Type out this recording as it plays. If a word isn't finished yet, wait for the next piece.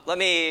Let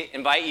me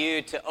invite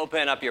you to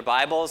open up your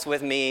Bibles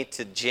with me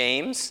to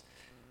James.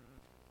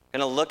 We're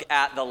going to look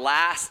at the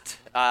last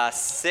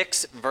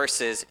 6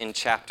 verses in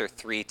chapter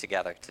 3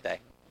 together today,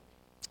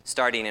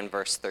 starting in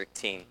verse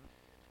 13.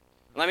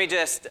 Let me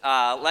just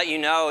let you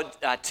know,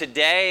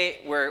 today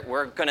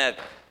we're going to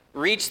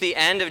reach the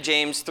end of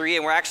James 3,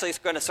 and we're actually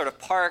going to sort of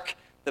park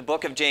the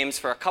book of James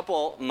for a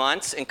couple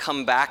months and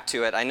come back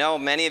to it. I know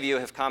many of you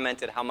have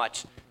commented how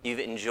much you've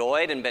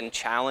enjoyed and been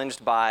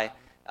challenged by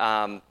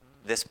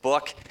this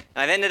book.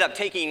 And I've ended up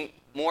taking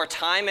more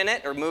time in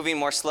it or moving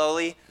more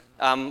slowly.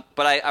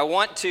 But I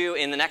want to,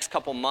 in the next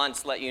couple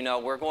months, let you know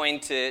we're going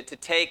to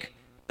take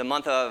the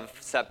month of,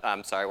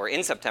 we're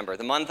in September,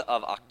 the month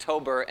of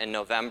October and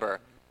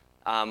November.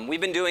 We've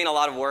been doing a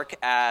lot of work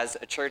as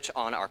a church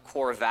on our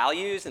core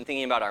values and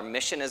thinking about our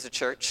mission as a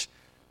church.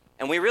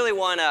 And we really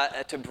want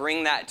to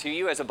bring that to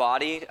you as a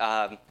body,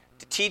 to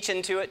teach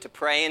into it, to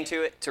pray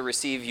into it, to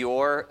receive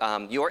your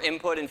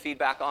input and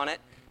feedback on it.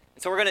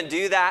 And so we're going to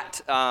do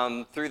that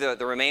through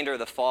the remainder of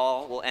the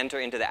fall. We'll enter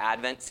into the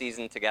Advent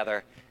season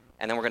together,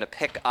 and then we're going to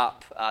pick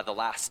up the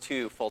last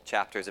 2 full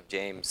chapters of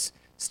James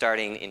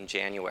starting in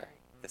January,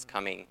 this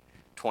coming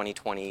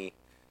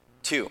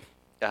 2022.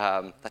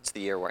 That's the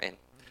year we're in.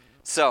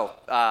 So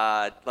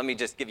let me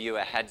just give you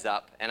a heads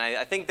up. And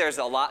I think there's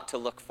a lot to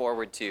look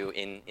forward to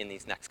in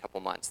these next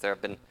couple months. There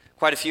have been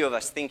quite a few of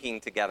us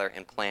thinking together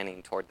and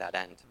planning toward that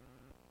end.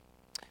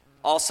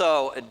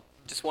 Also,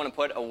 just want to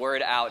put a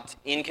word out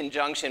in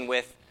conjunction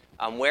with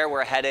where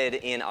we're headed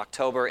in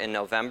October and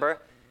November.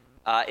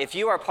 If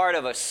you are part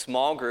of a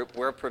small group,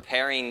 we're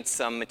preparing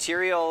some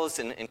materials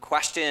and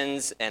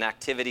questions and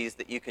activities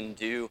that you can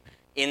do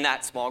in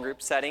that small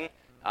group setting.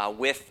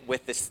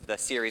 With the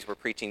series we're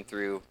preaching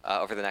through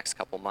over the next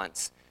couple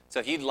months. So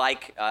if you'd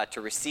like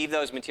to receive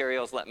those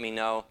materials, let me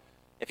know.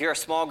 If you're a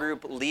small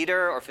group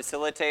leader or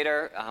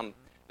facilitator, I've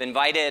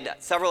invited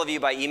several of you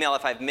by email.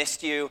 If I've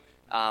missed you,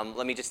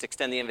 let me just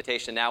extend the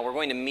invitation now. We're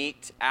going to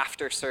meet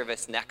after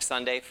service next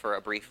Sunday for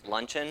a brief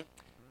luncheon,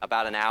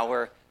 about an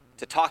hour,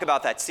 to talk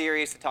about that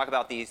series, to talk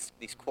about these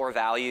core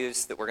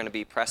values that we're going to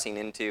be pressing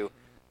into,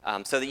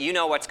 so that you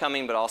know what's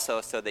coming, but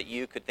also so that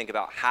you could think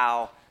about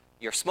how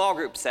your small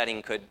group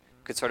setting could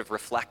sort of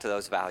reflect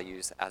those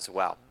values as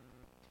well.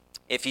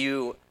 If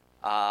you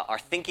are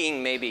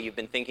thinking, maybe you've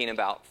been thinking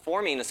about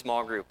forming a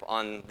small group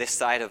on this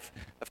side of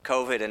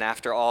COVID and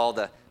after all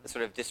the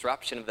sort of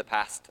disruption of the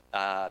past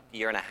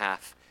year and a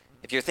half,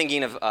 if you're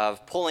thinking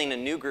of pulling a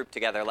new group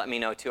together, let me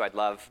know too. I'd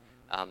love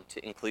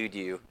to include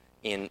you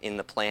in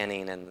the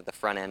planning and the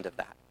front end of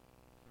that.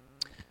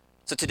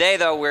 So today,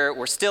 though,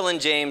 we're still in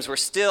James. We're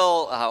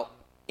still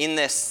in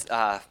this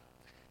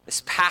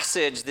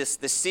passage,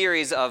 this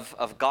series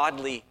of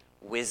godly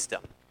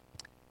wisdom.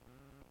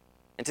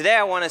 And today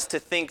I want us to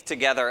think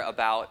together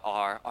about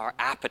our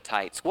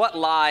appetites. What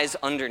lies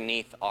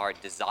underneath our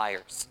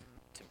desires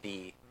to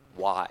be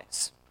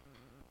wise?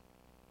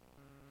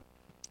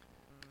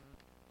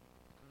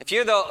 If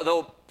you're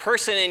the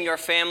person in your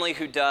family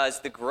who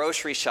does the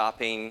grocery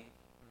shopping,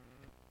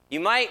 you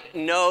might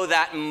know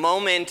that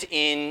moment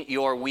in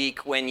your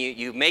week when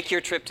you make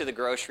your trip to the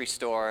grocery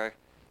store.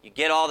 You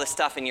get all the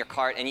stuff in your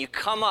cart, and you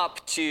come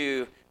up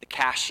to the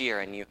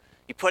cashier, and you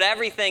put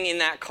everything in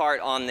that cart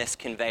on this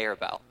conveyor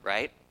belt,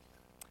 right?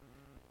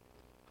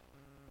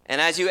 And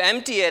as you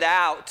empty it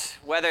out,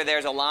 whether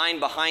there's a line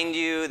behind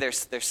you,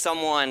 there's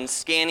someone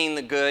scanning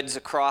the goods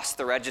across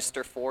the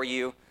register for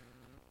you,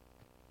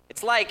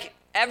 it's like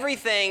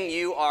everything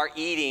you are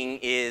eating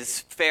is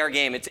fair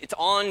game. It's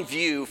on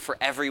view for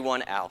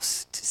everyone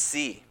else to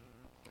see.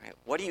 Right?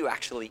 What do you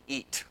actually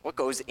eat? What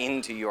goes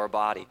into your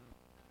body?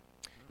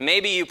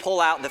 Maybe you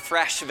pull out the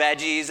fresh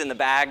veggies and the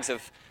bags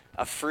of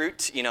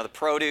fruit, the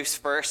produce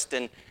first,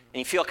 and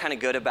you feel kind of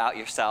good about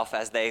yourself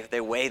as they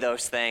weigh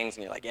those things,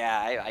 and you're like,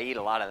 yeah, I eat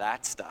a lot of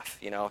that stuff,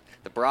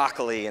 the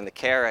broccoli and the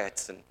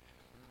carrots.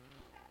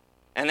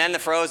 And then the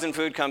frozen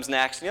food comes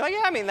next, and you're like,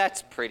 yeah,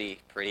 that's pretty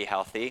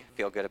healthy.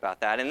 Feel good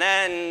about that. And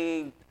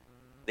then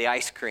the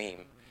ice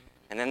cream,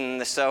 and then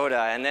the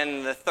soda, and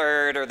then the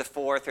third or the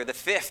fourth or the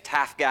fifth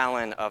half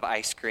gallon of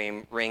ice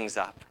cream rings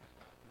up.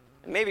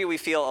 And maybe we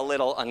feel a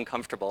little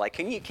uncomfortable. Like,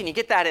 can you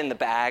get that in the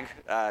bag?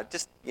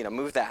 Just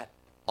move that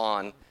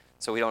on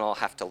so we don't all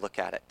have to look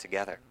at it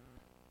together.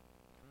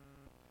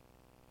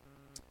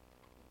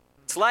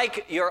 It's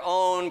like your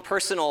own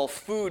personal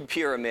food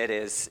pyramid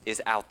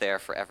is out there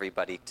for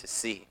everybody to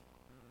see.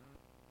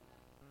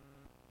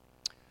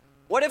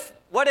 What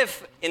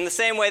if, in the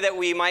same way that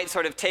we might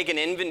sort of take an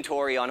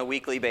inventory on a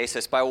weekly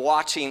basis by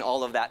watching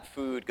all of that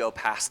food go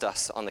past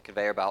us on the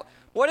conveyor belt,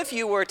 what if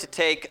you were to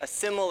take a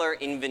similar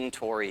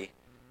inventory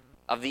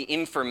of the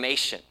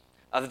information,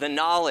 of the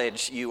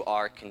knowledge you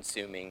are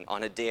consuming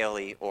on a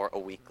daily or a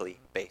weekly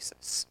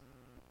basis?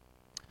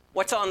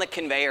 What's on the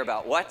conveyor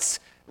belt? What's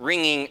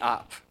ringing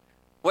up?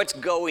 What's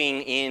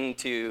going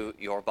into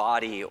your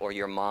body or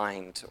your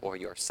mind or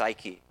your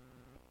psyche?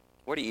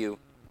 What are you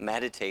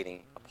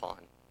meditating upon?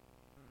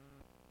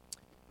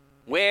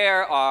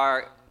 Where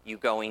are you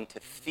going to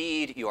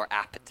feed your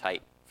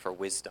appetite for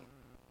wisdom?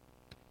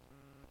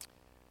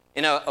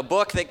 In a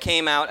book that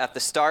came out at the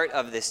start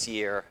of this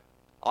year,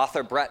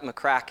 author Brett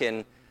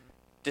McCracken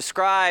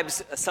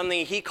describes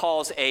something he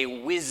calls a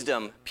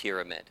wisdom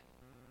pyramid.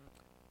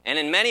 And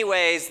in many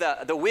ways,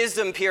 the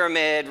wisdom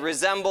pyramid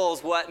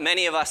resembles what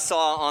many of us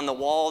saw on the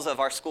walls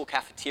of our school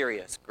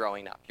cafeterias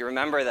growing up. You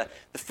remember the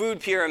food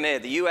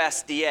pyramid, the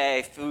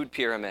USDA food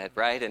pyramid,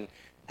 right? And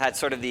had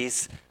sort of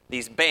these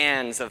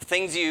bands of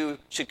things you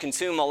should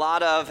consume a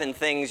lot of and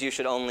things you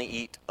should only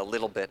eat a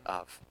little bit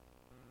of.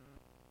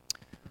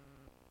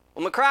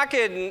 Well,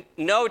 McCracken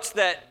notes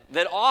that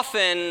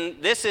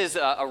often this is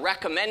a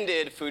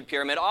recommended food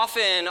pyramid.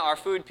 Often our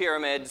food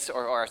pyramids,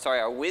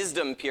 our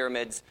wisdom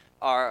pyramids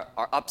are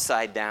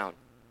upside down.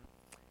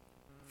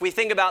 If we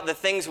think about the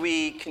things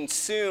we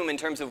consume in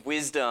terms of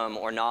wisdom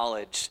or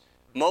knowledge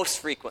most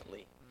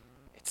frequently,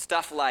 it's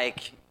stuff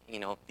like,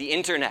 the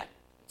internet,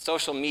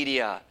 social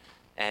media,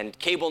 and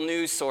cable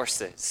news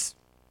sources.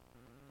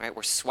 Right?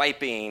 We're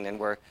swiping and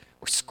we're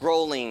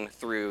scrolling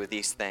through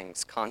these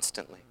things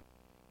constantly.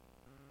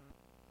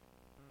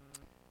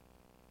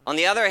 On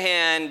the other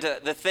hand,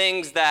 the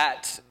things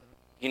that,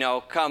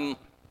 come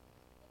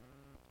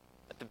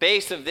at the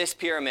base of this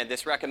pyramid,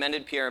 this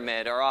recommended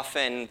pyramid, are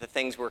often the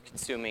things we're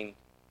consuming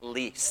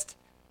least.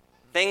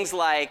 Things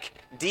like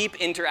deep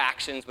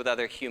interactions with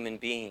other human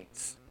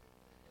beings.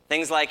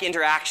 Things like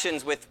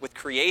interactions with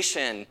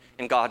creation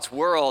and God's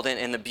world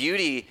and the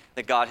beauty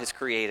that God has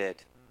created.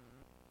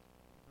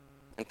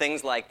 And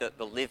things like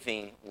the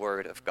living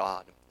Word of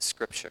God, the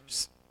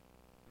Scriptures.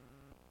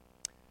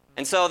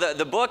 And so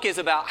the book is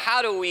about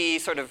how do we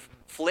sort of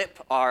flip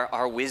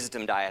our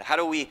wisdom diet? How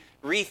do we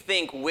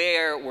rethink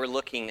where we're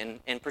looking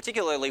and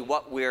particularly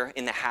what we're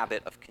in the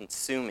habit of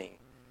consuming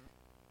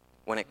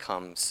when it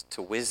comes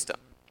to wisdom?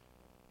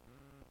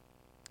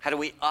 How do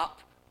we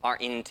up our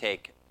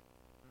intake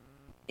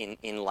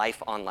in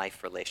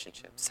life-on-life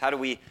relationships? How do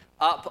we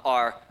up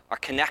our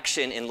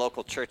connection in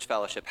local church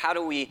fellowship? How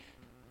do we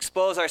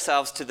expose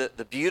ourselves to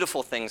the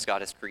beautiful things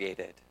God has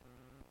created?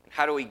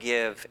 How do we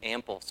give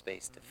ample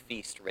space to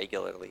feast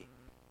regularly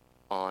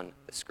on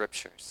the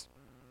Scriptures?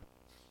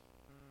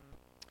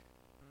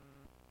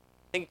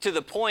 I think to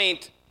the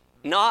point,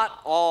 not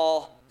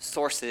all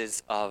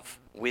sources of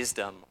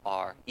wisdom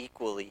are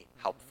equally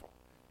helpful.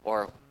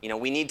 Or,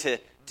 we need to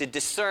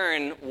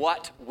discern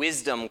what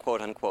wisdom,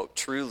 quote unquote,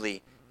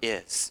 truly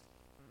is.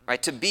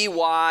 Right? To be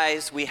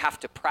wise, we have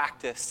to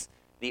practice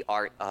the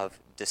art of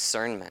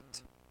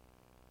discernment.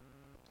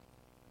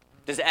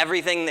 Does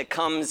everything that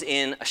comes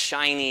in a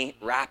shiny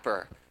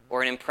wrapper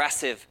or an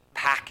impressive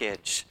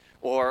package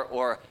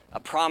or a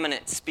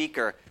prominent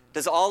speaker,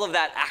 does all of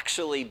that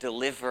actually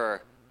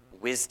deliver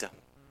wisdom,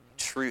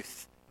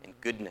 truth, and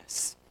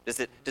goodness? Does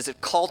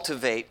it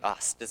cultivate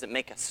us? Does it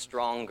make us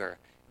stronger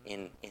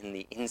in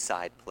the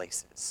inside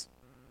places?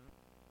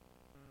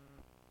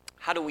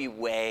 How do we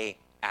weigh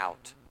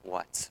out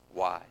what's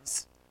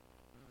wise?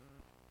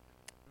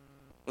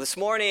 This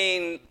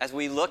morning, as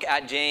we look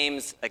at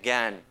James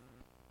again,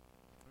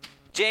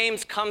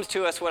 James comes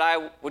to us what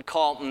I would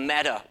call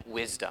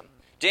meta-wisdom.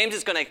 James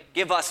is going to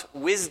give us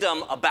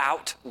wisdom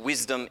about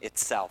wisdom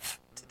itself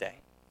today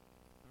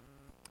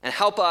and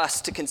help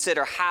us to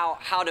consider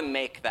how to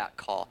make that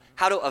call,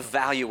 how to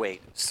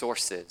evaluate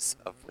sources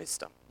of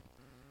wisdom.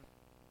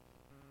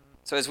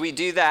 So as we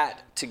do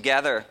that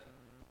together,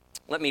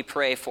 let me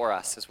pray for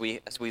us as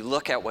we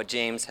look at what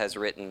James has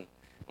written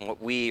and what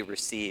we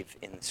receive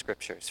in the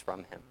Scriptures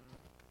from him.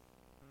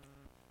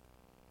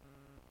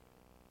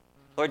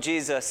 Lord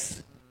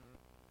Jesus,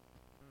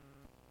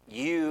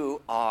 you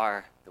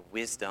are the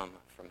wisdom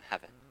from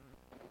heaven.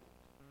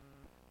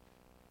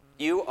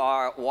 You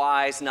are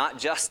wise not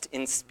just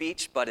in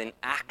speech, but in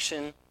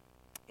action,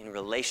 in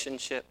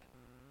relationship.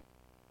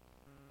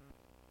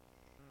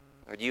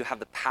 Lord, you have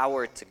the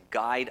power to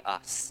guide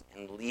us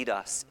and lead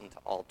us into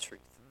all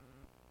truth.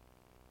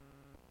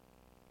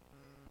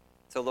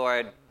 So,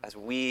 Lord, as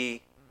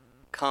we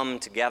come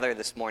together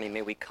this morning,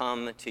 may we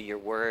come to your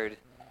word,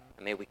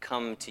 and may we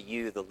come to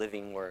you, the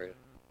living word.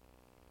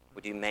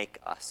 Would you make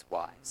us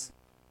wise?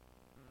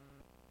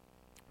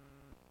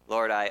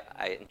 Lord, I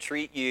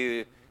entreat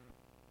you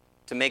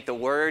to make the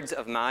words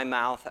of my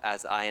mouth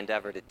as I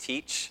endeavor to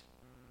teach,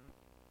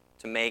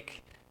 to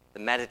make the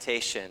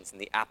meditations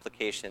and the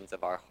applications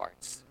of our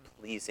hearts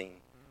pleasing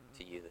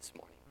to you this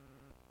morning.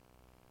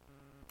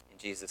 In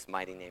Jesus'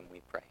 mighty name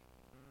we pray.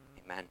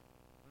 Amen.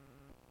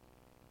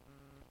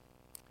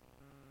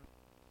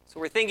 So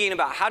we're thinking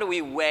about how do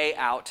we weigh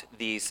out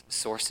these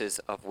sources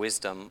of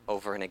wisdom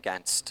over and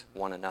against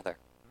one another.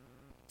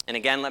 And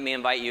again, let me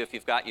invite you, if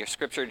you've got your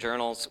scripture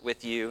journals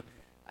with you,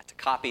 to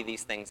copy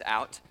these things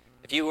out.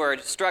 If you were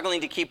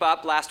struggling to keep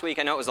up last week,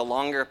 I know it was a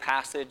longer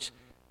passage.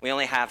 We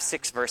only have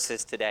 6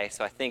 verses today,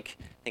 so I think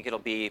it'll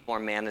be more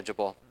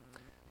manageable.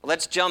 Well,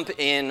 let's jump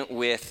in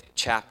with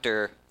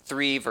chapter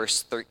 3,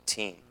 verse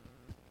 13.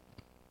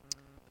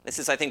 This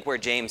is, I think, where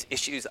James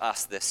issues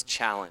us this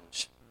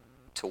challenge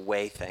to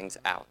weigh things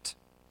out.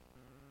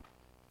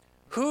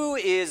 Who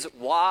is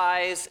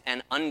wise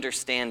and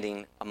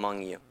understanding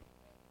among you?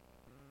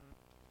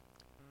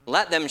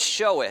 Let them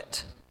show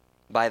it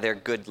by their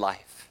good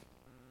life,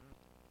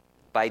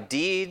 by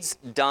deeds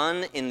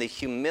done in the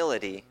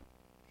humility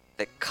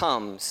that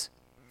comes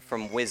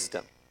from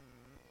wisdom.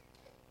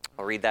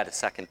 I'll read that a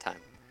second time.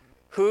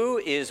 Who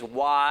is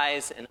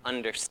wise and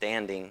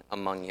understanding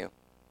among you?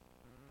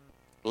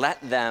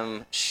 Let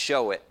them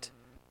show it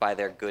by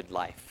their good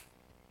life,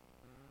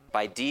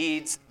 by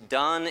deeds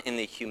done in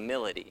the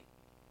humility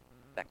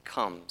that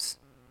comes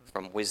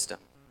from wisdom.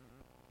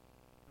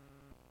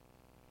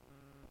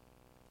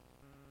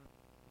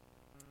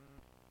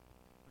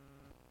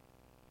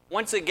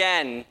 Once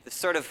again,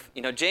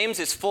 James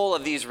is full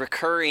of these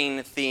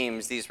recurring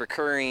themes, these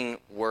recurring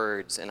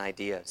words and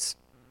ideas.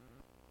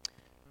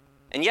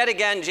 And yet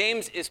again,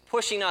 James is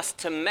pushing us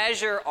to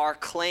measure our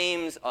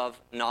claims of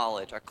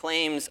knowledge, our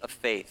claims of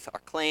faith, our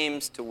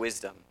claims to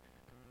wisdom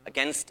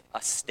against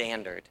a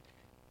standard.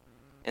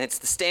 And it's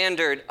the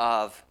standard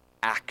of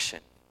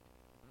action.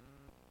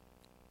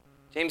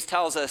 James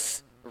tells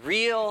us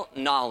real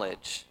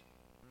knowledge,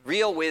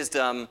 real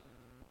wisdom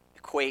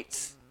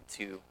equates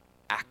to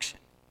action.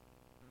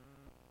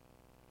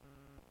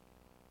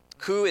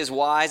 Who is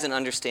wise and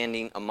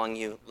understanding among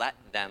you? Let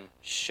them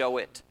show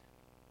it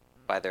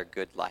by their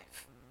good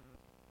life.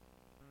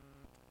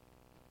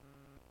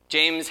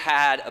 James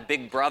had a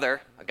big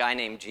brother, a guy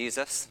named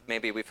Jesus.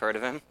 Maybe we've heard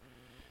of him.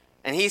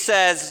 And he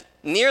says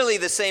nearly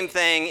the same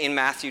thing in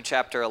Matthew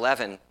chapter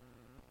 11.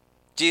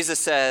 Jesus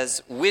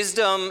says,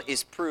 wisdom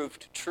is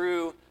proved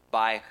true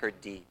by her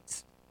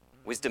deeds.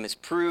 Wisdom is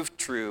proved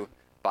true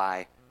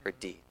by her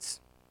deeds.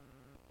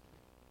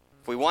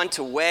 If we want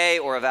to weigh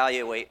or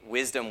evaluate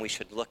wisdom, we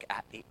should look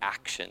at the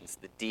actions,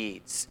 the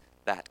deeds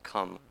that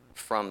come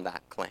from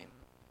that claim.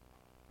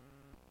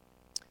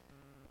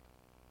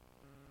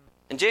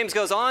 And James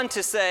goes on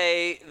to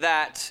say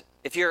that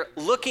if you're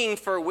looking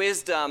for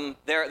wisdom,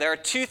 there are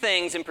two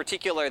things in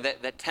particular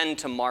that tend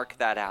to mark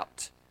that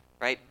out,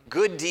 right?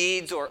 Good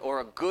deeds or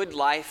a good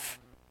life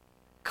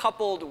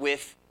coupled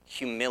with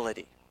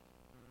humility.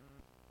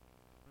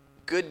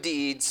 Good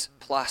deeds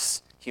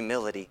plus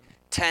humility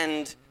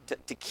tend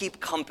to keep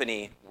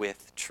company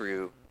with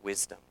true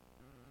wisdom.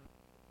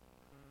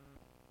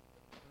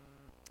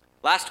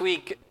 Last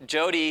week,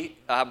 Jody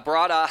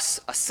brought us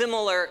a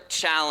similar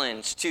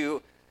challenge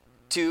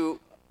to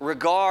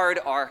regard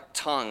our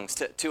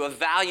tongues, to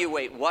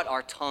evaluate what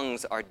our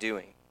tongues are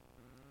doing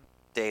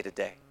day to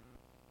day.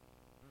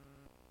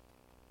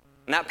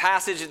 And that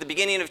passage at the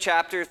beginning of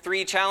chapter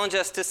 3 challenged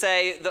us to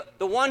say,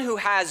 the one who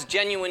has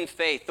genuine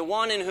faith, the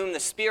one in whom the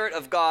Spirit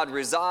of God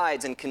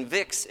resides and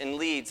convicts and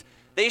leads,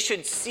 they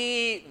should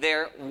see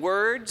their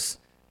words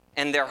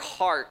and their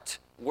heart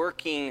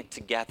working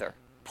together,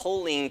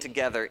 pulling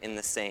together in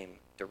the same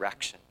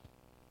direction.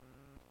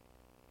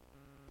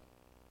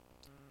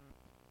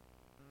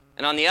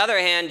 And on the other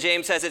hand,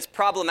 James says it's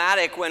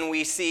problematic when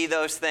we see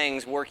those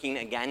things working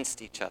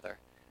against each other.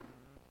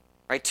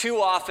 Right? Too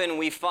often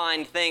we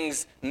find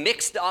things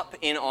mixed up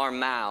in our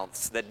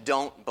mouths that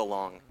don't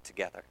belong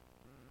together.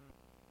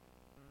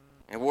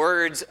 And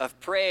words of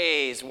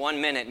praise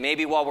 1 minute,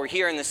 maybe while we're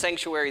here in the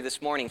sanctuary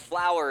this morning,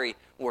 flowery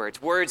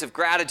words of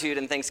gratitude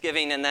and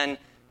thanksgiving, and then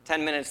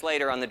 10 minutes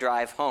later on the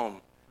drive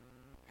home,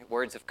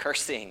 words of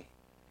cursing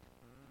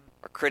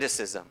or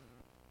criticism.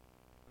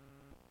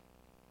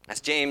 As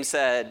James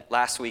said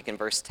last week in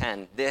verse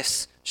 10,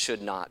 this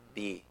should not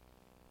be.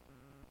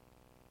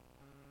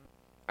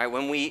 Right,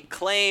 when we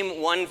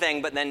claim one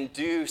thing but then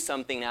do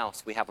something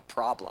else, we have a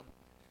problem.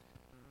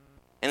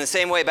 In the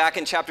same way, back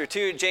in chapter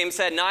 2, James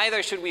said,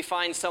 neither should we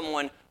find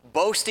someone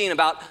boasting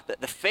about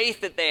the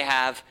faith that they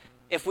have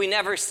if we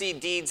never see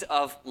deeds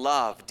of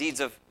love, deeds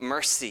of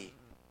mercy,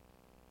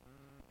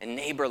 and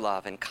neighbor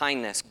love and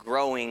kindness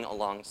growing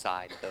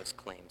alongside those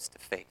claims to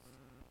faith.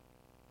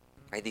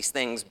 Right? These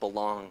things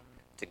belong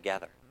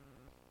together.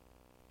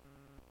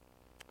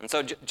 And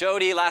so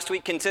Jody last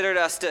week considered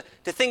us to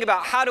think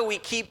about how do we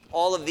keep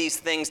all of these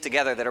things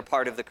together that are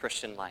part of the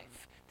Christian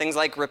life. Things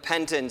like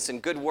repentance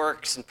and good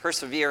works and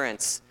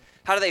perseverance.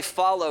 How do they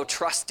follow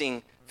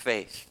trusting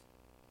faith?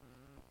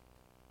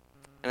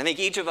 And I think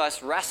each of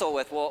us wrestle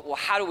with, well,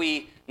 how do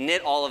we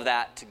knit all of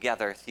that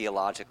together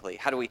theologically?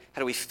 How do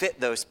we fit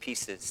those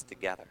pieces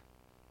together?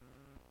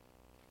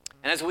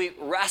 And as we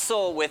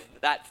wrestle with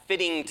that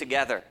fitting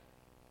together,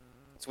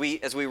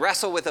 as we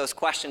wrestle with those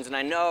questions, and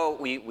I know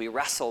we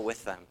wrestle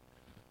with them,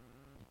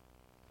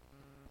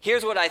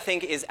 here's what I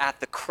think is at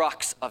the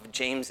crux of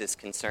James's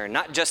concern,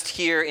 not just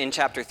here in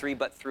chapter 3,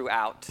 but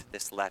throughout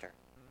this letter.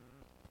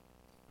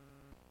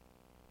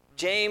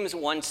 James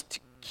wants to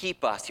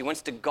keep us, he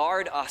wants to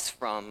guard us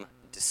from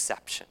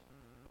deception.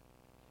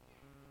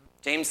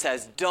 James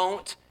says,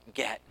 don't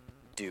get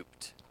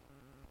duped.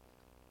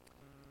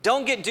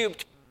 Don't get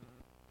duped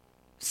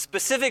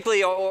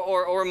specifically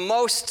or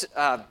most...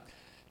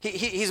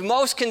 He's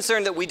most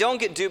concerned that we don't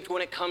get duped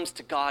when it comes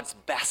to God's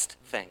best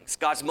things,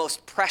 God's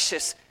most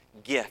precious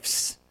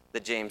gifts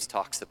that James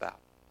talks about.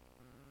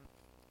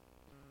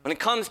 When it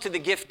comes to the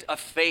gift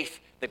of faith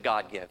that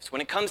God gives, when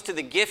it comes to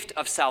the gift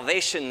of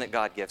salvation that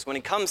God gives, when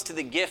it comes to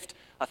the gift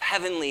of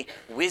heavenly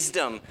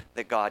wisdom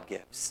that God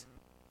gives,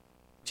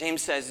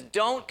 James says,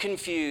 don't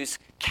confuse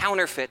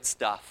counterfeit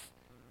stuff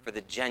for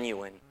the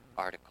genuine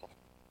article.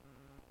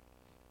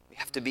 We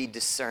have to be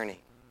discerning.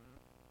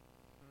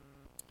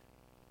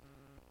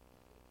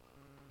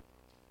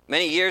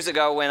 Many years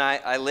ago when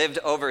I lived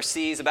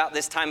overseas, about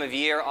this time of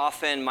year,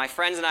 often my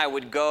friends and I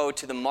would go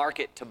to the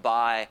market to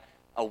buy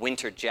a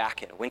winter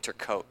jacket, a winter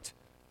coat.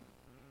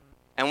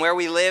 And where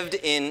we lived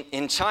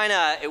in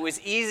China, it was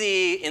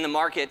easy in the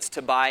markets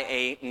to buy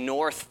a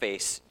North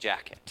Face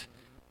jacket.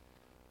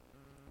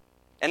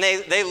 And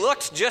they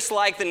looked just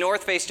like the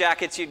North Face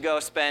jackets you'd go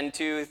spend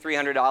 $200,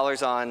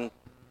 $300 on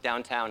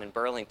downtown in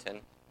Burlington,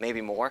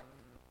 maybe more.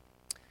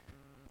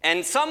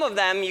 And some of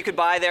them you could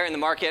buy there in the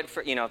market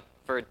for $20,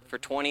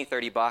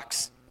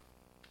 $30.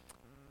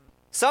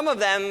 Some of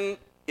them,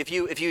 if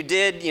you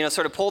did,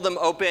 sort of pull them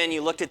open,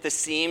 you looked at the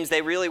seams,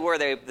 they really were,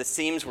 the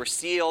seams were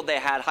sealed, they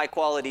had high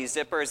quality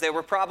zippers. They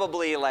were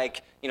probably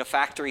like,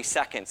 factory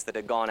seconds that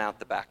had gone out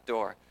the back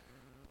door.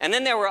 And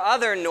then there were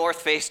other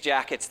North Face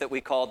jackets that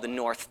we called the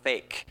North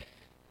Fake.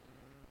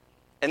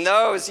 And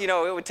those, it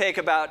would take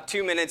about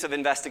 2 minutes of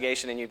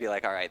investigation and you'd be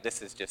like, all right,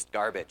 this is just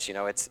garbage.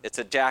 It's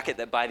a jacket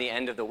that by the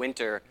end of the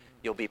winter,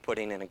 you'll be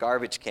putting in a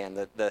garbage can.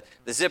 The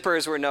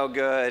zippers were no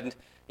good.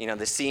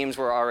 The seams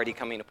were already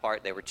coming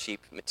apart. They were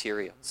cheap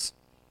materials.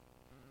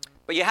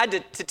 But you had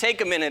to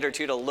take a minute or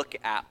two to look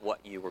at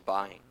what you were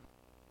buying.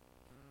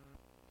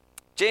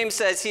 James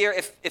says here,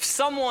 if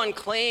someone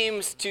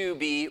claims to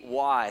be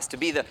wise, to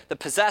be the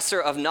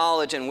possessor of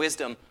knowledge and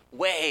wisdom,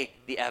 weigh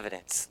the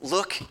evidence.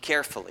 Look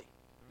carefully.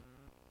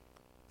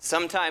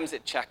 Sometimes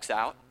it checks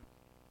out.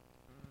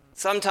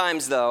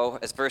 Sometimes, though,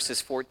 as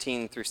verses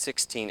 14 through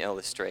 16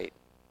 illustrate,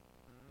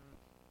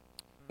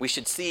 we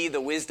should see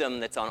the wisdom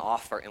that's on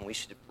offer and we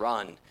should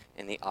run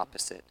in the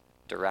opposite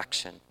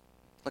direction.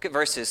 Look at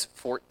verses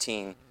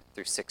 14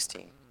 through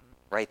 16.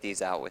 Write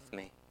these out with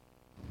me.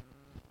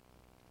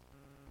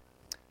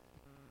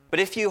 But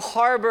if you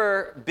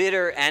harbor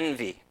bitter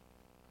envy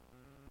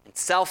and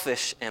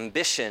selfish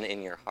ambition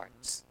in your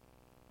hearts,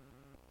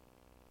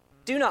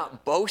 do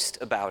not boast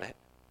about it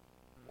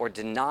or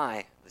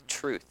deny the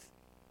truth.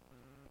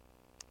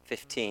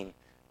 15.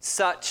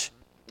 Such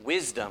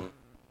wisdom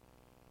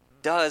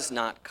does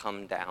not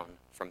come down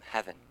from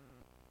heaven,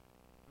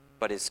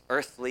 but is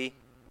earthly,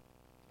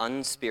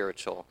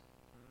 unspiritual,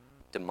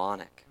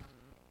 demonic.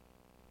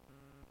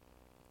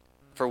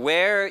 For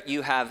where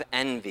you have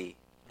envy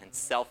and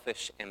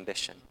selfish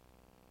ambition,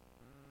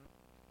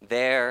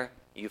 there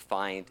you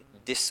find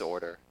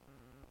disorder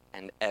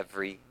and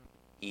every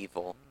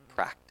evil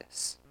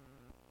practice.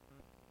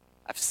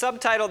 I've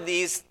subtitled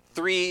these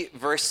 3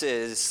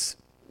 verses,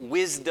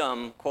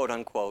 Wisdom, quote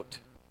unquote,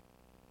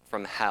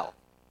 from Hell.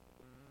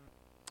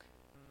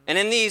 And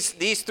in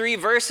these 3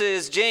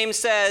 verses, James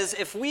says,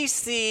 if we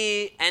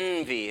see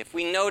envy, if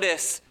we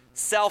notice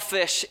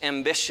selfish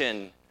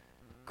ambition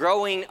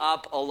growing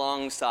up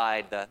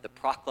alongside the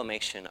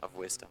proclamation of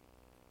wisdom,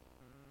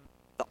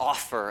 the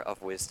offer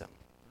of wisdom,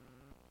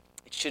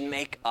 it should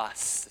make us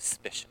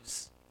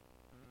suspicious.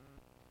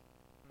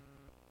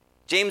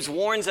 James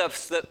warns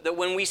us that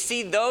when we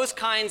see those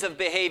kinds of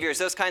behaviors,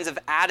 those kinds of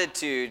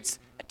attitudes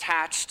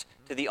attached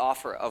to the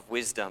offer of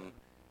wisdom,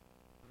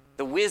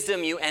 the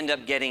wisdom you end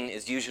up getting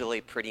is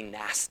usually pretty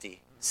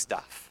nasty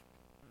stuff.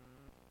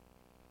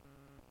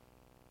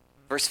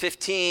 Verse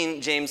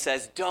 15, James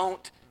says,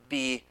 don't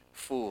be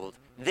fooled.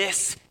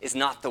 This is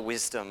not the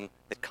wisdom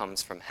that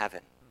comes from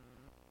heaven.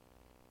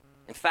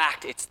 In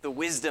fact, it's the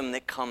wisdom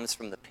that comes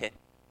from the pit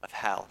of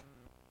hell.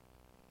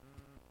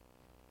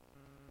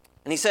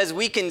 And he says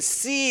we can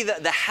see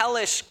the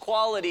hellish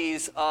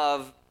qualities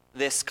of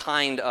this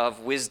kind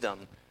of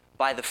wisdom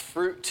by the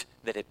fruit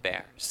that it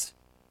bears,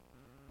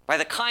 by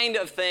the kind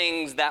of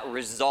things that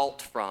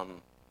result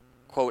from,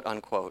 quote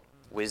unquote,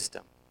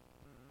 wisdom.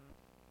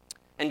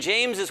 And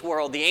James's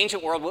world, the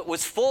ancient world,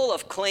 was full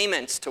of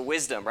claimants to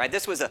wisdom, right?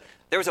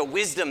 There was a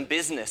wisdom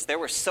business. There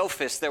were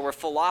sophists, there were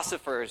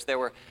philosophers, there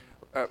were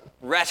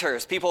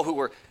rhetors, people who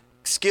were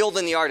skilled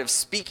in the art of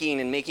speaking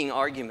and making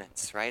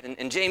arguments, right?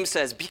 And James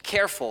says, be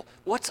careful.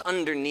 What's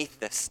underneath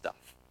this stuff?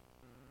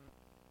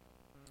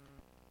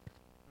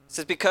 He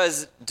says,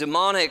 because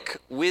demonic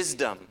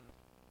wisdom,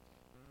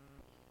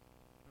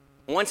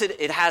 once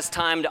it has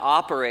time to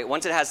operate,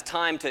 once it has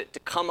time to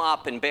come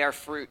up and bear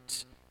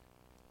fruit,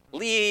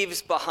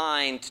 leaves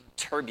behind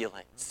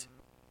turbulence,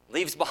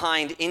 leaves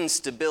behind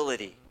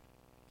instability.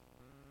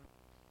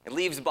 It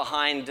leaves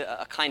behind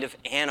a kind of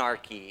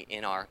anarchy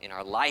in our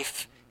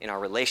life, in our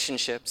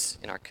relationships,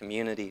 in our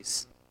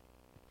communities.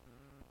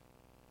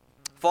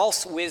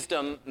 False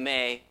wisdom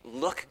may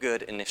look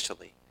good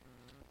initially,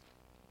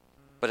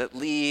 but it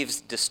leaves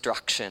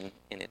destruction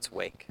in its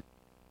wake.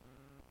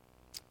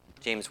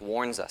 James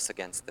warns us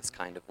against this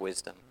kind of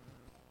wisdom.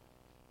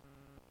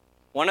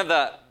 One of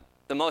the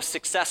most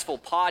successful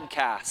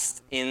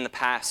podcasts in the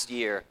past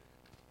year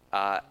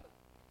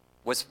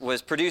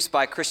was produced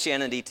by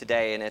Christianity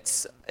Today, and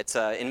it's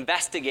an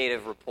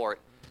investigative report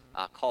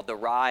called The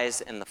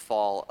Rise and the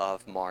Fall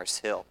of Mars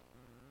Hill.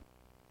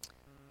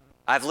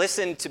 I've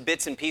listened to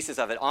bits and pieces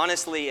of it.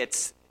 Honestly,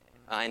 it's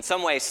in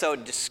some ways so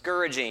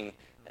discouraging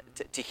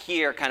to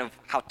hear kind of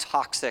how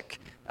toxic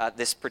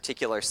this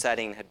particular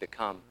setting had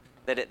become,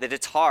 that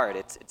it's hard,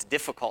 it's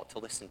difficult to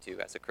listen to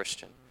as a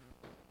Christian.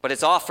 But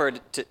it's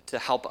offered to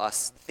help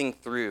us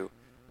think through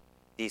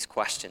these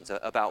questions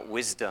about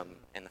wisdom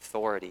and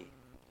authority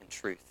and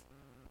truth.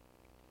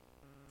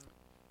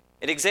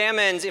 It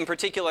examines, in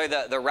particular,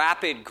 the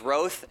rapid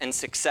growth and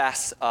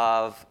success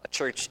of a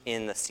church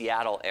in the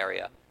Seattle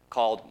area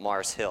called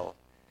Mars Hill.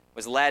 It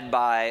was led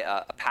by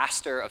a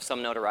pastor of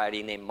some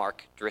notoriety named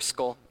Mark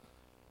Driscoll,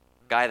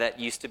 a guy that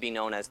used to be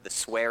known as the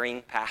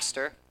swearing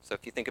pastor. So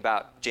if you think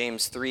about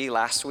James 3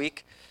 last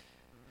week,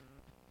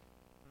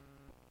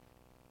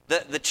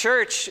 the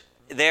church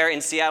there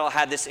in Seattle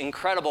had this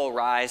incredible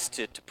rise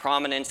to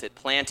prominence. It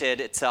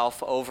planted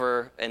itself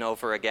over and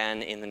over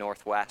again in the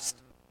Northwest,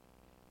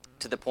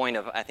 to the point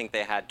of, I think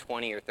they had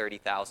 20 or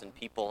 30,000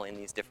 people in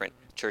these different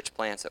church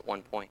plants at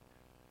one point.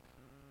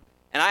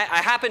 And I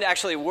happened to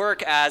actually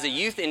work as a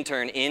youth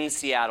intern in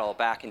Seattle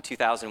back in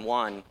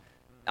 2001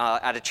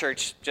 at a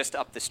church just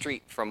up the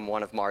street from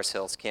one of Mars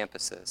Hill's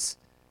campuses.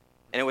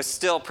 And it was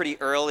still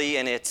pretty early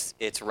in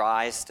its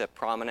rise to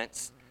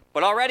prominence.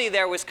 But already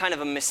there was kind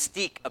of a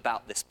mystique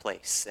about this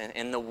place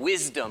and the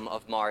wisdom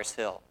of Mars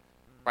Hill,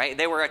 right?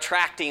 They were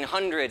attracting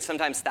hundreds,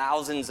 sometimes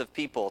thousands of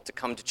people to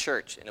come to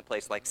church in a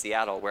place like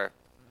Seattle where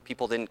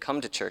people didn't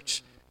come to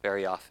church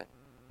very often.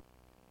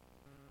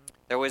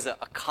 There was a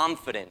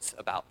confidence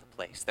about the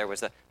place. There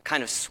was a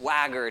kind of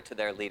swagger to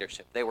their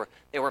leadership. They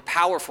were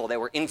powerful. They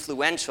were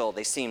influential.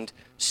 They seemed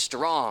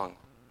strong.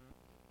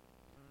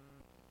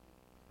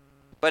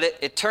 But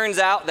it turns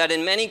out that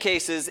in many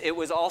cases, it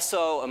was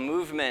also a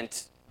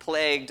movement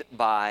plagued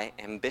by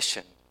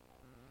ambition,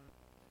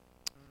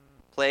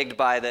 plagued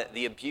by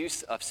the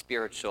abuse of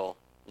spiritual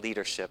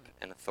leadership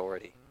and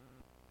authority.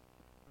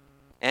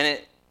 And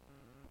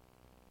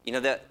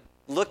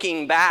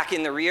looking back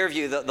in the rear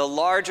view, the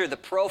larger the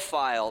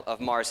profile of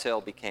Mars Hill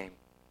became,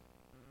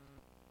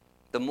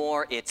 the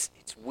more its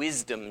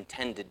wisdom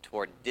tended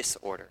toward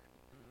disorder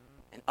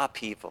and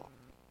upheaval.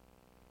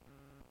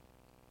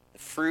 The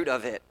fruit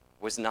of it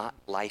was not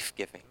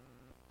life-giving,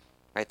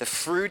 right? The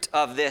fruit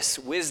of this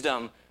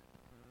wisdom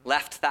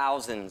left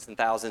thousands and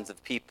thousands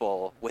of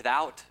people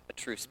without a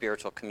true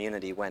spiritual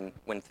community when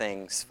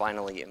things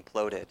finally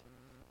imploded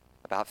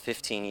about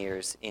 15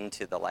 years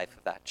into the life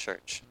of that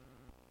church.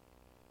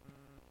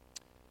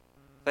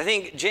 I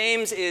think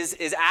James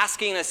is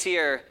asking us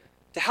here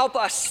to help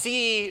us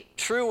see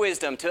true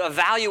wisdom, to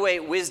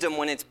evaluate wisdom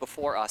when it's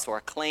before us, or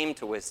a claim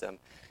to wisdom.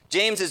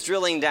 James is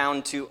drilling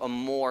down to a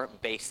more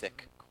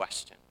basic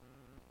question.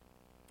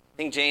 I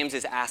think James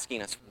is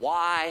asking us,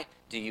 why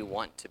do you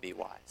want to be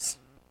wise?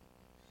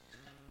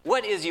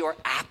 What is your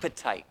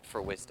appetite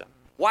for wisdom?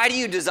 Why do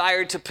you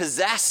desire to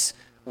possess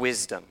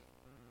wisdom?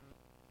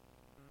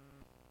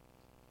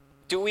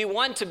 Do we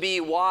want to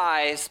be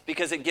wise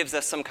because it gives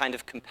us some kind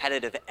of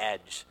competitive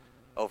edge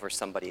over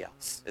somebody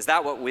else? Is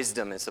that what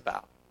wisdom is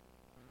about?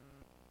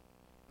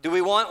 Do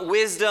we want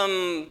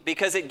wisdom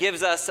because it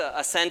gives us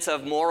a sense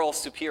of moral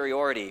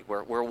superiority?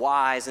 We're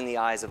wise in the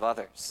eyes of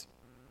others.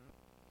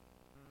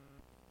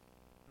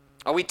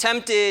 Are we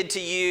tempted to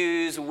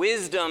use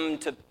wisdom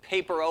to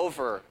paper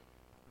over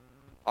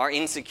our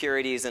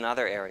insecurities in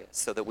other areas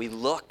so that we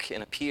look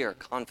and appear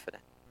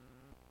confident?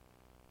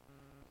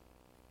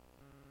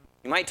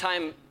 You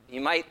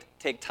might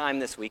take time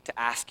this week to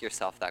ask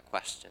yourself that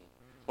question.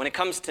 When it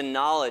comes to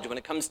knowledge, when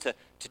it comes to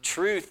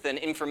truth and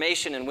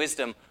information and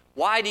wisdom,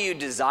 why do you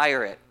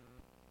desire it?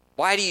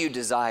 Why do you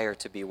desire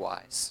to be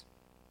wise?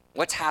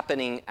 What's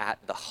happening at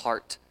the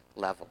heart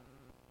level?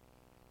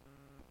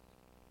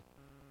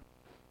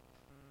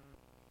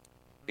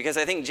 Because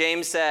I think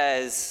James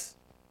says,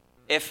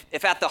 if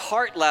at the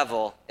heart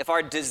level, if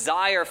our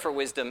desire for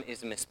wisdom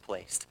is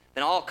misplaced,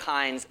 then all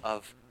kinds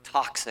of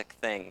toxic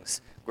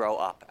things grow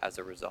up as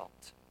a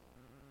result.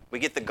 We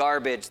get the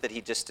garbage that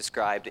he just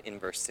described in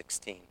verse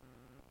 16.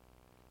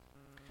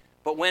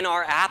 But when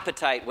our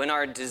appetite, when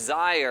our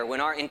desire,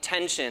 when our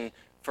intention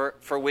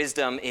for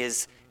wisdom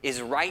is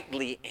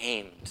rightly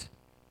aimed,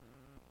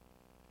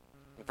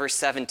 in verse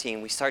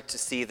 17, we start to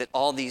see that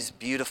all these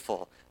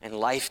beautiful and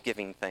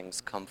life-giving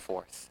things come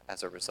forth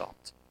as a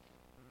result.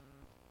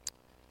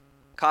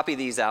 Copy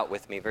these out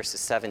with me, verses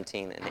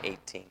 17 and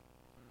 18.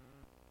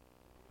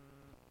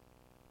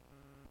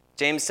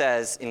 James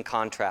says, in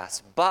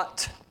contrast,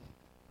 but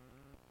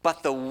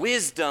the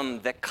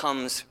wisdom that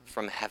comes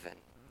from heaven,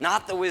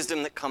 not the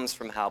wisdom that comes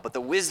from hell, but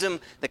the wisdom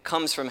that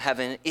comes from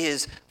heaven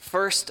is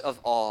first of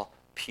all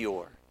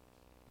pure,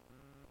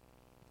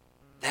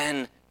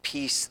 then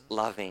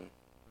peace-loving,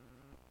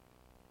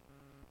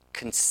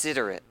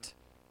 considerate,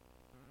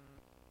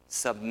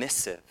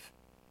 submissive,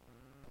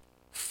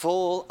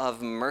 full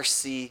of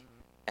mercy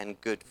and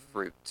good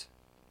fruit,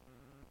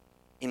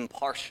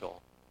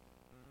 impartial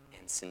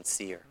and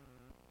sincere.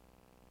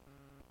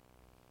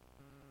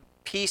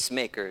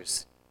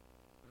 Peacemakers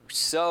who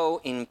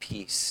sow in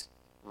peace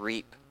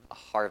reap a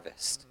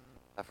harvest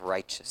of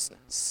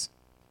righteousness.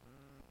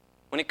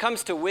 When it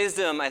comes to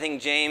wisdom, I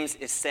think James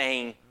is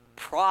saying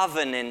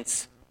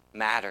provenance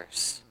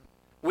matters.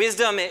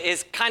 Wisdom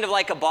is kind of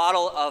like a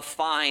bottle of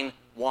fine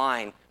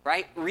wine,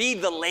 right?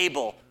 Read the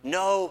label.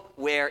 Know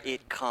where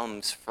it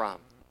comes from.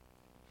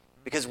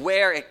 Because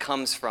where it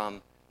comes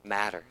from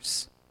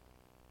matters.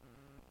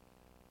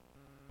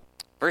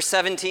 Verse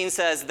 17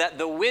 says that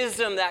the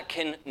wisdom that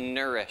can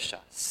nourish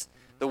us,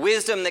 the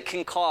wisdom that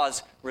can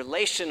cause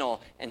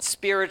relational and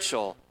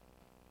spiritual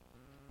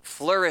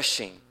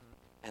flourishing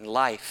and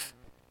life,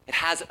 it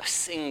has a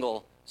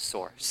single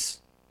source.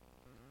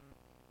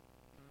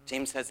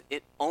 James says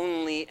it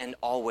only and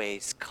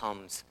always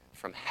comes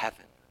from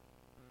heaven.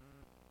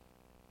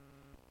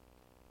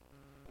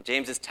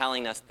 James is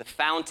telling us the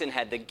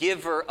fountainhead, the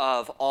giver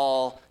of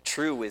all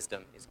true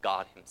wisdom, is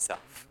God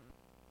himself.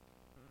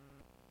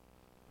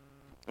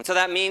 And so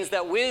that means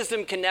that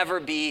wisdom can never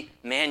be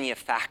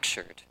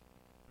manufactured.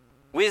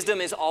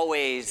 Wisdom is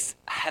always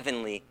a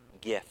heavenly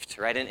gift,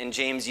 right? And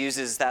James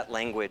uses that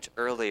language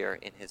earlier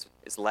in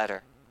his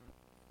letter.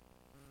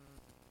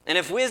 And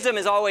if wisdom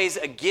is always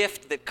a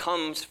gift that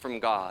comes from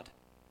God,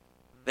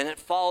 then it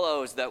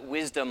follows that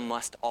wisdom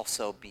must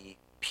also be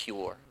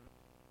pure,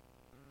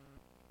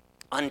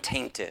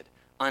 untainted,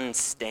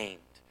 unstained,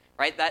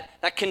 right?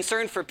 That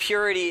concern for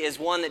purity is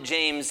one that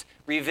James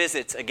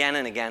revisits again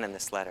and again in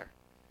this letter.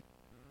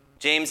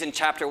 James in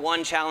chapter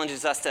 1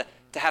 challenges us to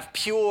have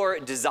pure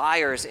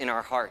desires in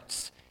our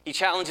hearts. He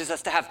challenges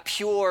us to have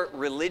pure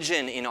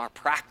religion in our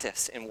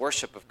practice and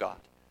worship of God.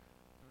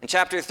 In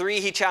chapter 3,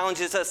 he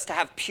challenges us to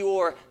have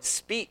pure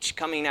speech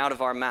coming out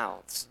of our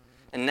mouths.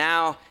 And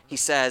now he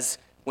says,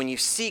 when you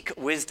seek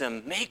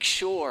wisdom, make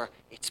sure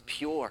it's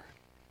pure.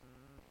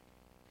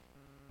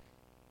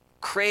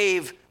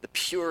 Crave the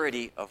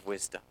purity of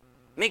wisdom.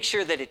 Make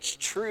sure that it's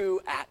true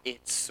at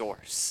its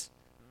source.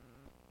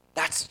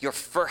 That's your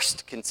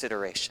first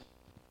consideration.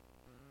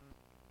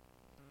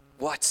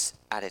 What's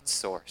at its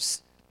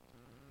source?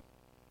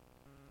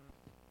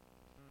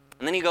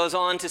 And then he goes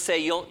on to say,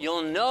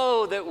 you'll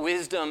know that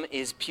wisdom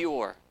is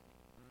pure.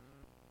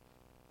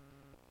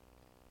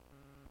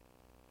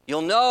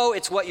 You'll know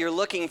it's what you're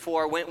looking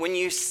for when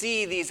you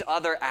see these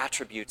other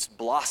attributes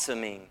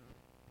blossoming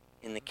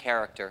in the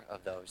character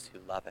of those who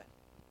love it.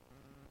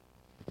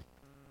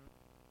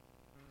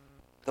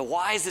 The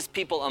wisest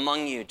people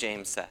among you,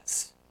 James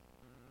says,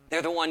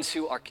 they're the ones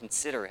who are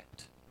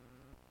considerate.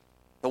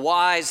 The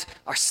wise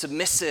are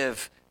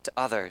submissive to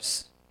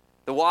others.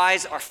 The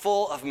wise are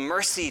full of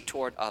mercy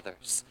toward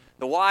others.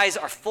 The wise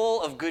are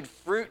full of good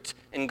fruit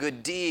and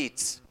good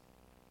deeds.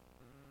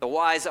 The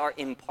wise are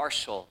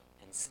impartial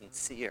and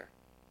sincere.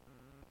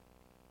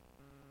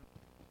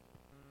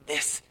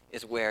 This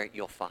is where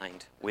you'll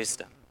find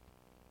wisdom.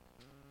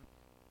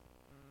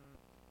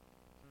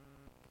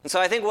 And so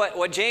I think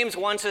what James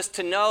wants us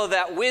to know,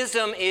 that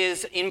wisdom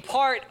is in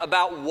part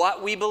about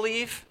what we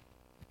believe,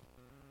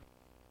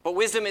 but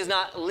wisdom is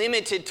not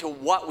limited to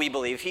what we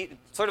believe.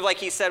 Sort of like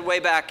he said way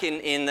back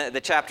in the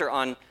chapter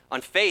on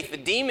faith, the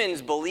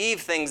demons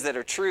believe things that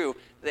are true.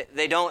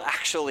 They don't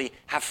actually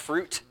have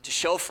fruit to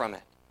show from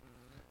it.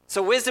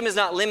 So wisdom is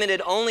not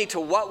limited only to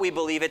what we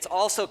believe. It's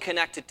also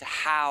connected to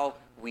how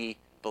we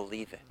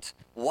believe it,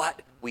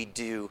 what we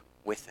do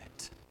with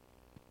it.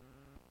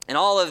 And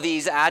all of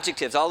these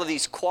adjectives, all of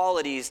these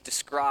qualities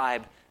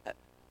describe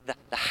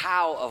the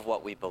how of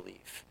what we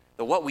believe,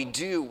 the what we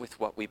do with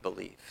what we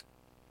believe.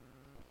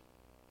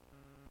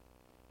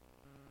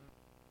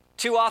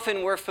 Too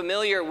often we're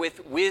familiar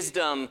with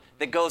wisdom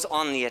that goes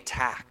on the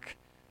attack,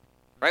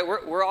 right?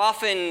 We're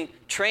often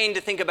trained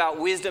to think about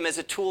wisdom as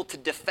a tool to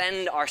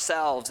defend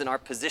ourselves and our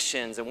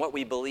positions and what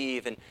we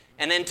believe, and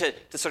then to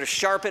sort of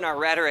sharpen our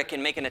rhetoric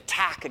and make an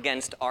attack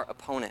against our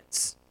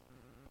opponents.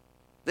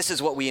 This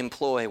is what we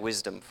employ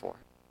wisdom for.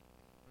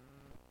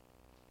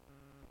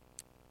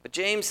 But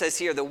James says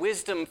here, the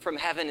wisdom from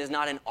heaven is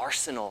not an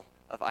arsenal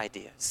of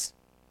ideas.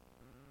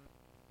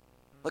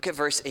 Look at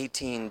verse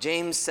 18.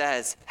 James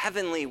says,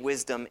 heavenly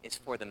wisdom is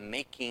for the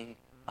making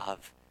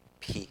of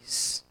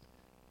peace.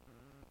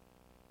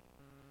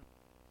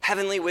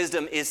 Heavenly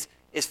wisdom is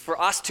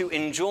for us to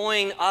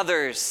enjoin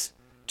others,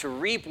 to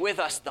reap with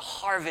us the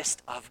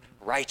harvest of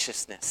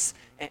righteousness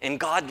and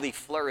godly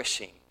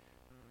flourishing.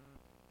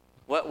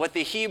 What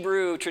the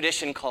Hebrew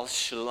tradition calls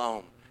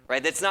shalom,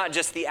 right? That's not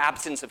just the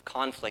absence of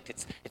conflict.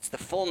 It's the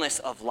fullness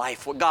of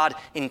life, what God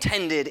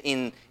intended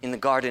in the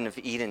Garden of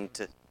Eden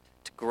to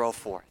grow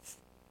forth.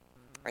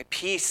 Right?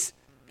 Peace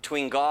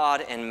between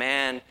God and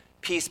man,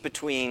 peace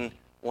between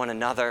one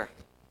another.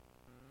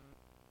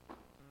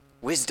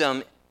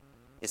 Wisdom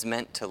is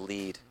meant to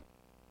lead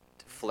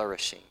to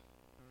flourishing.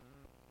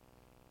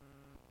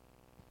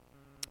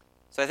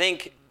 So I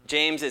think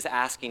James is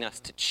asking us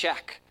to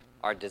check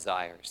our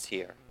desires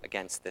here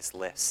against this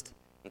list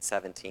in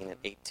 17 and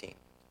 18.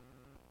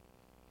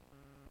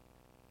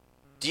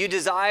 Do you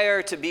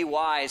desire to be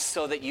wise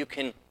so that you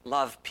can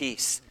love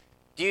peace?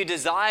 Do you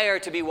desire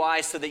to be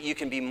wise so that you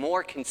can be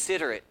more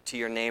considerate to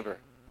your neighbor?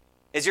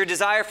 Is your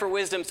desire for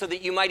wisdom so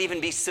that you might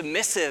even be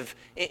submissive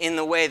in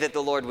the way that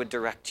the Lord would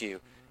direct you?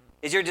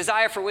 Is your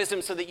desire for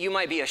wisdom so that you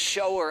might be a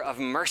shower of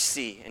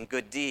mercy and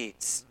good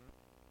deeds?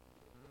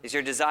 Is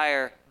your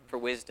desire for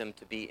wisdom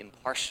to be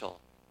impartial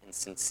and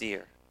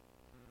sincere?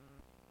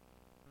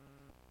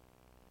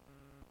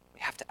 We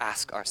have to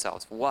ask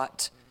ourselves,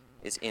 what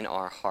is in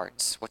our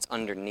hearts? What's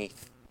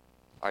underneath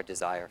our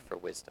desire for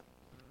wisdom?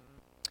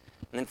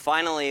 And then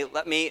finally,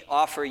 let me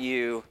offer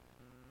you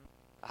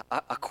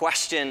a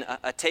question,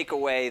 a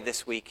takeaway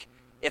this week.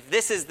 If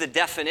this is the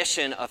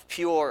definition of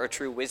pure or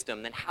true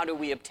wisdom, then how do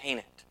we obtain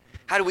it?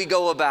 How do we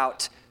go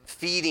about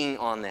feeding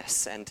on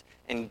this and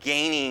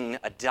gaining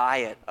a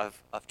diet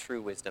of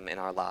true wisdom in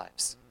our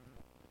lives?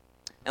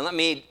 And let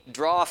me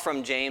draw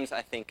from James,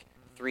 I think,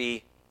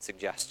 3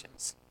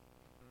 suggestions.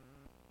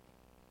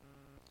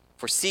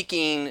 For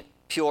seeking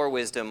pure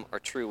wisdom or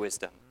true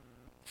wisdom,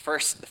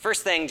 the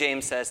first thing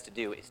James says to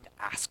do is to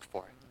ask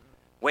for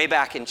it. Way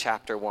back in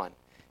chapter 1.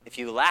 If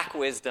you lack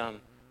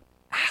wisdom,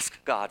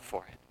 ask God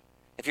for it.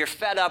 If you're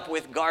fed up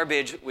with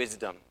garbage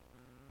wisdom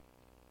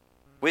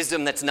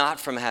that's not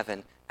from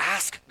heaven,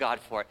 ask God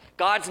for it.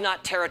 God's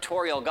not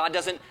territorial. God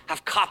doesn't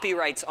have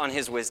copyrights on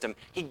his wisdom.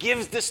 He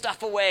gives the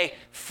stuff away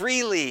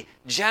freely,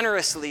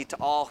 generously to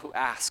all who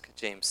ask,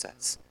 James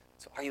says.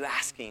 So are you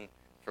asking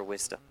for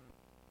wisdom?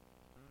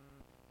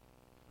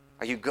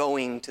 Are you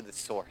going to the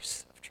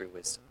source of true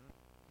wisdom?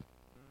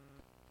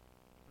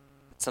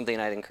 It's something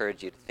I'd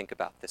encourage you to think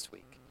about this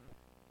week.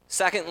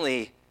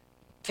 Secondly,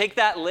 take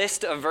that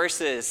list of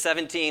verses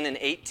 17 and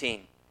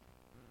 18,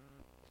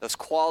 those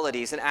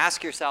qualities, and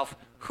ask yourself,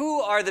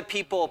 who are the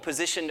people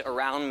positioned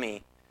around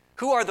me?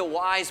 Who are the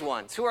wise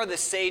ones? Who are the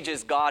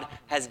sages God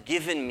has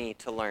given me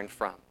to learn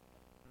from?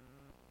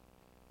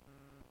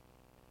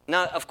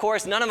 Now, of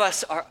course, none of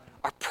us are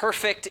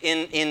perfect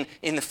in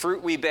the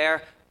fruit we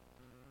bear,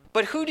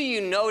 but who do you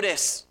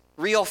notice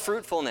real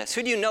fruitfulness?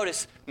 Who do you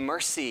notice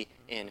mercy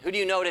in? Who do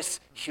you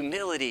notice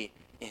humility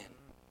in?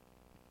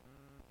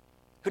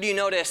 Who do you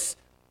notice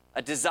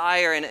a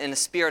desire and a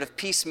spirit of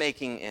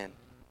peacemaking in?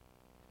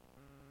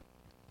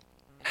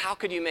 How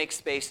could you make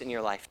space in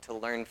your life to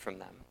learn from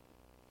them,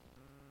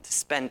 to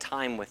spend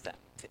time with them,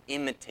 to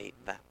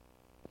imitate them?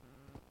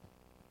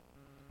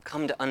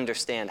 Come to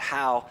understand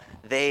how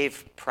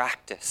they've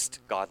practiced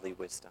godly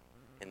wisdom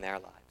in their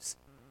lives.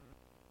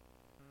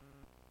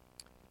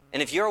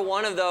 And if you're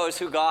one of those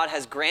who God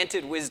has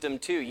granted wisdom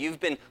to,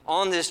 you've been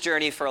on this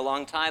journey for a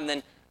long time,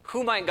 then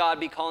who might God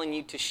be calling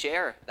you to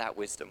share that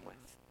wisdom with,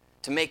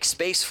 to make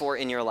space for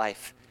in your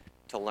life,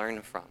 to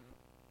learn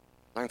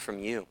from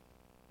you?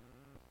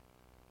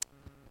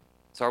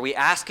 So are we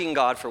asking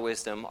God for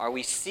wisdom? Are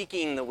we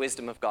seeking the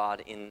wisdom of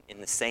God in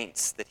the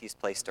saints that he's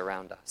placed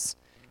around us?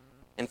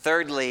 And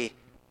thirdly,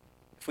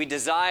 if we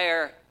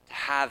desire to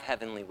have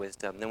heavenly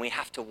wisdom, then we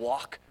have to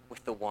walk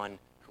with the one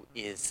who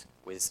is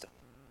wisdom.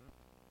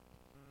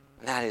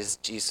 And that is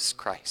Jesus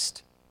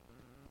Christ.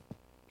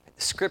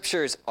 The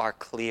scriptures are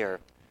clear.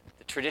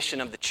 The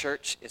tradition of the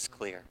church is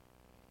clear.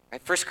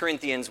 Right? 1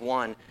 Corinthians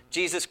 1,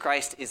 Jesus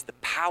Christ is the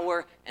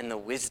power and the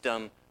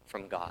wisdom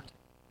from God.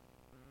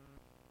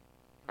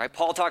 Right?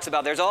 Paul talks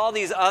about there's all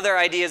these other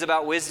ideas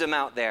about wisdom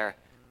out there.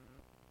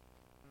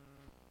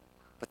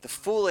 But the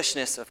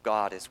foolishness of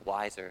God is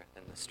wiser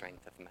than the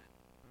strength of men.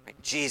 Right?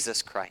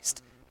 Jesus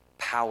Christ,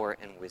 power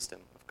and wisdom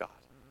of God.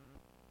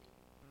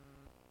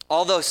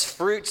 All those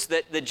fruits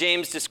that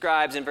James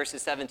describes in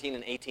verses 17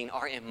 and 18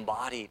 are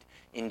embodied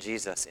in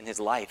Jesus, in his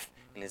life,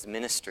 in his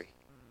ministry.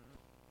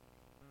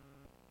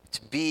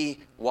 To be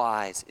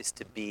wise is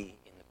to be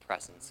in the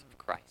presence of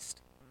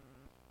Christ.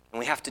 And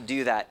we have to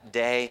do that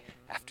day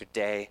after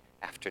day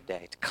after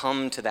day, to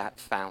come to that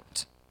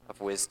fount of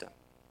wisdom.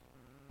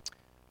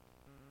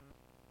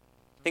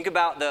 Think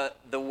about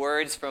the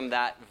words from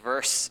that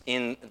verse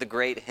in the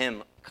great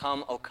hymn,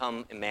 Come, O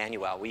come,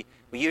 Emmanuel. We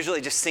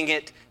usually just sing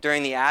it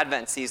during the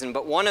Advent season,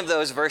 but one of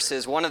those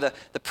verses, one of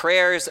the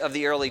prayers of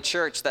the early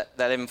church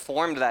that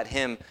informed that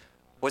hymn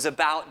was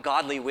about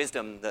godly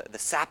wisdom, the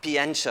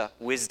sapientia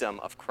wisdom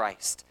of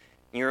Christ.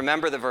 And you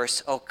remember the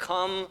verse, O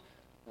come,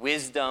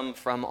 wisdom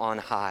from on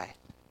high,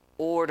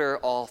 order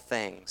all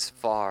things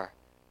far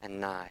and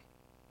nigh.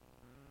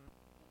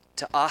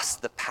 To us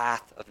the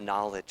path of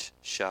knowledge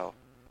show,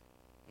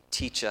 and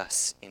teach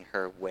us in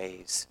her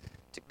ways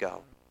to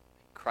go.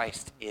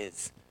 Christ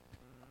is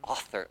the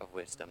author of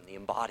wisdom, the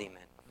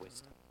embodiment of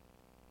wisdom.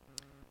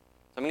 So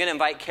I'm going to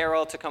invite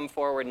Carol to come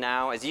forward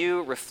now as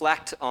you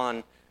reflect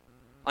on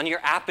your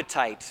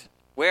appetite.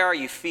 Where are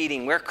you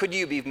feeding? Where could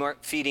you be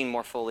feeding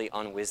more fully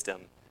on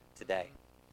wisdom today?